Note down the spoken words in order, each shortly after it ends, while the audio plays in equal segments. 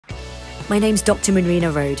My name's Dr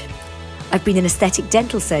Manrina Road. I've been an aesthetic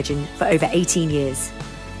dental surgeon for over 18 years.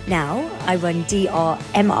 Now I run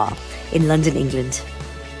DRMR in London, England.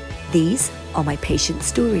 These are my patient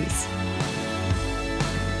stories.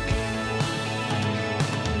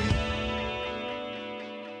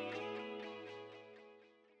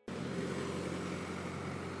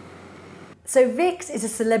 So Vix is a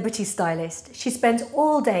celebrity stylist. She spends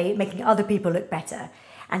all day making other people look better.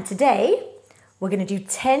 And today, we're gonna do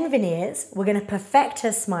 10 veneers. We're gonna perfect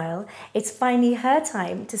her smile. It's finally her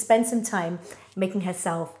time to spend some time making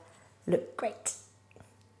herself look great.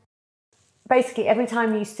 Basically, every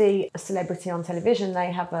time you see a celebrity on television,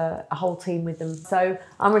 they have a whole team with them. So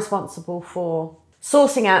I'm responsible for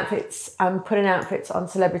sourcing outfits and putting outfits on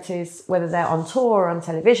celebrities, whether they're on tour or on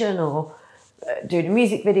television or doing a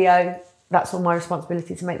music video. That's all my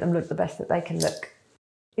responsibility, to make them look the best that they can look.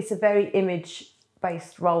 It's a very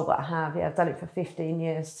image-based role that I have. Yeah, I've done it for 15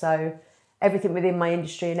 years. So everything within my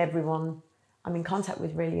industry and everyone I'm in contact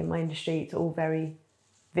with really in my industry, it's all very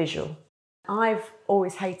visual. I've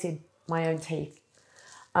always hated my own teeth.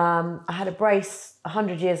 I had a brace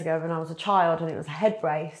 100 years ago when I was a child, and it was a head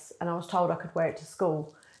brace, and I was told I could wear it to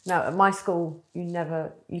school. Now, at my school,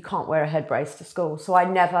 you can't wear a head brace to school. So I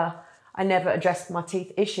never addressed my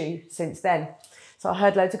teeth issue since then. So I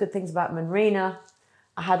heard loads of good things about Manrina.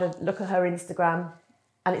 I had a look at her Instagram,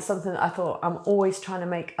 and it's something that I thought, I'm always trying to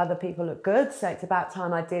make other people look good. So it's about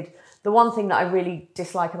time I did the one thing that I really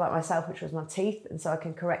dislike about myself, which was my teeth, and so I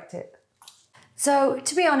can correct it. So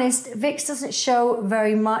to be honest, Vix doesn't show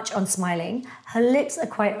very much on smiling. Her lips are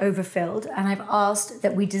quite overfilled, and I've asked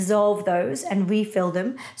that we dissolve those and refill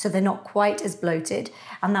them so they're not quite as bloated,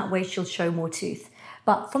 and that way she'll show more tooth.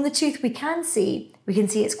 But from the tooth we can see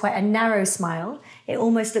it's quite a narrow smile. It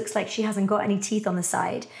almost looks like she hasn't got any teeth on the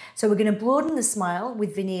side. So we're going to broaden the smile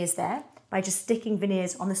with veneers there by just sticking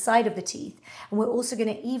veneers on the side of the teeth. And we're also going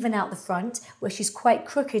to even out the front where she's quite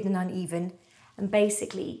crooked and uneven, and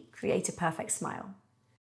basically create a perfect smile.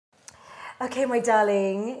 Okay, my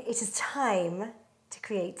darling, it is time to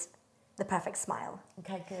create the perfect smile.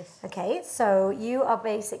 Okay, good. Okay, so you are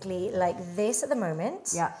basically like this at the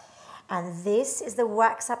moment. Yeah. And this is the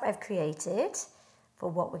wax up I've created for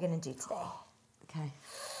what we're going to do today. Okay,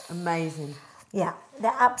 amazing. Yeah,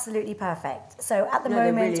 they're absolutely perfect. So at the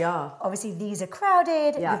moment, they really are. Obviously these are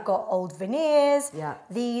crowded. Yeah. You've got old veneers. Yeah.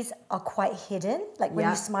 These are quite hidden. Like when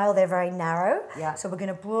Yeah. you smile, they're very narrow. Yeah. So we're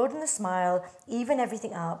going to broaden the smile, even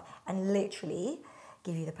everything up, and literally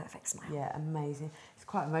give you the perfect smile. Yeah, amazing. It's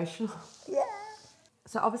quite emotional. Yeah.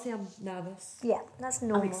 So obviously I'm nervous. Yeah, that's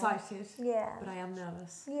normal. I'm excited. Yeah. But I am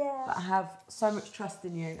nervous. Yeah. But I have so much trust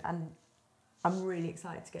in you, and I'm really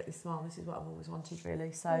excited to get this smile. This is what I've always wanted,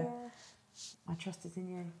 really. So Yeah. my trust is in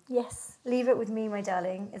you. Yes, leave it with me, my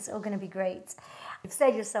darling. It's all going to be great. You've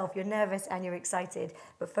said yourself you're nervous and you're excited,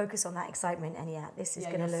 but focus on that excitement, and yeah, this is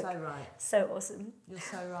going to look so right. so awesome. You're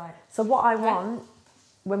so right. So what I want,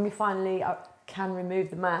 when we finally can remove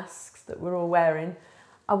the masks that we're all wearing,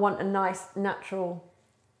 I want a nice, natural,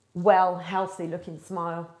 well, healthy looking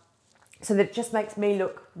smile, so that it just makes me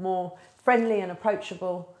look more friendly and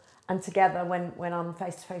approachable and together when I'm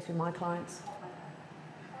face to face with my clients.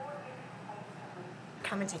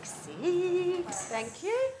 Come and take a seat. Thank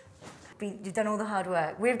you. You've done all the hard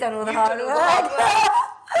work. We've done all the hard work.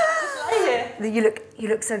 You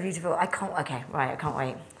look so beautiful. I can't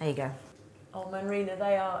wait. There you go. Oh, Manrina,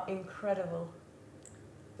 they are incredible.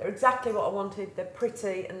 They're exactly what I wanted. They're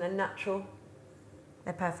pretty and they're natural.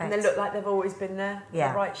 They're perfect. And they look like they've always been there.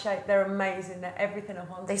 Yeah. The right shape. They're amazing. They're everything I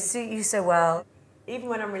wanted. They suit you so well. Even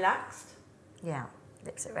when I'm relaxed. Yeah,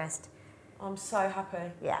 lips at rest. I'm so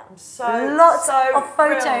happy. Yeah. I'm so Lots so of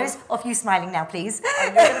photos thrilled. of you smiling now, please.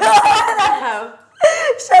 I'm gonna now.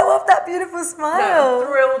 Show off that beautiful smile. No, I'm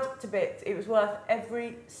thrilled to bits. It was worth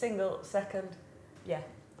every single second. Yeah,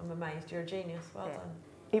 I'm amazed. You're a genius. Well done.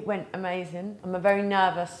 It went amazing. I'm a very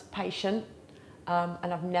nervous patient,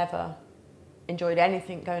 and I've never enjoyed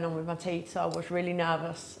anything going on with my teeth, so I was really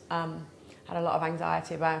nervous. Had a lot of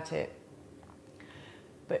anxiety about it.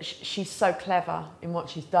 But she's so clever in what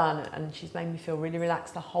she's done, and she's made me feel really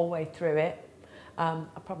relaxed the whole way through it. I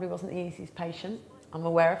probably wasn't the easiest patient. I'm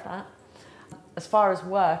aware of that. As far as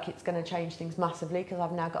work, it's going to change things massively because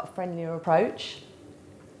I've now got a friendlier approach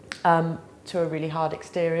to a really hard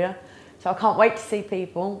exterior. So I can't wait to see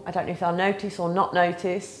people. I don't know if they'll notice or not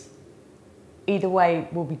notice. Either way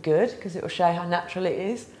will be good because it will show how natural it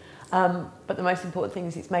is. But the most important thing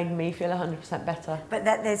is it's made me feel 100% better. But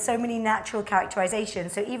there's so many natural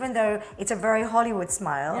characterizations. So even though it's a very Hollywood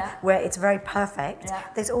smile, where it's very perfect,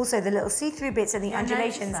 there's also the little see-through bits and the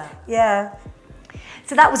undulations. Yeah.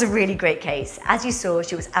 So that was a really great case. As you saw,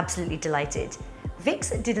 she was absolutely delighted.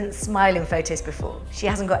 Vix didn't smile in photos before. She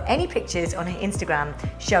hasn't got any pictures on her Instagram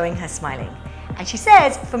showing her smiling. And she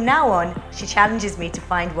says from now on, she challenges me to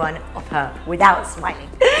find one of her without smiling.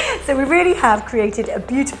 So we really have created a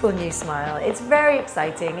beautiful new smile. It's very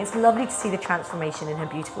exciting. It's lovely to see the transformation in her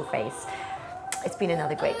beautiful face. It's been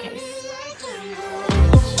another great case.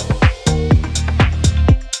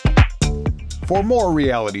 For more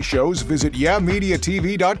reality shows, visit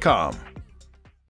YeahMediaTV.com.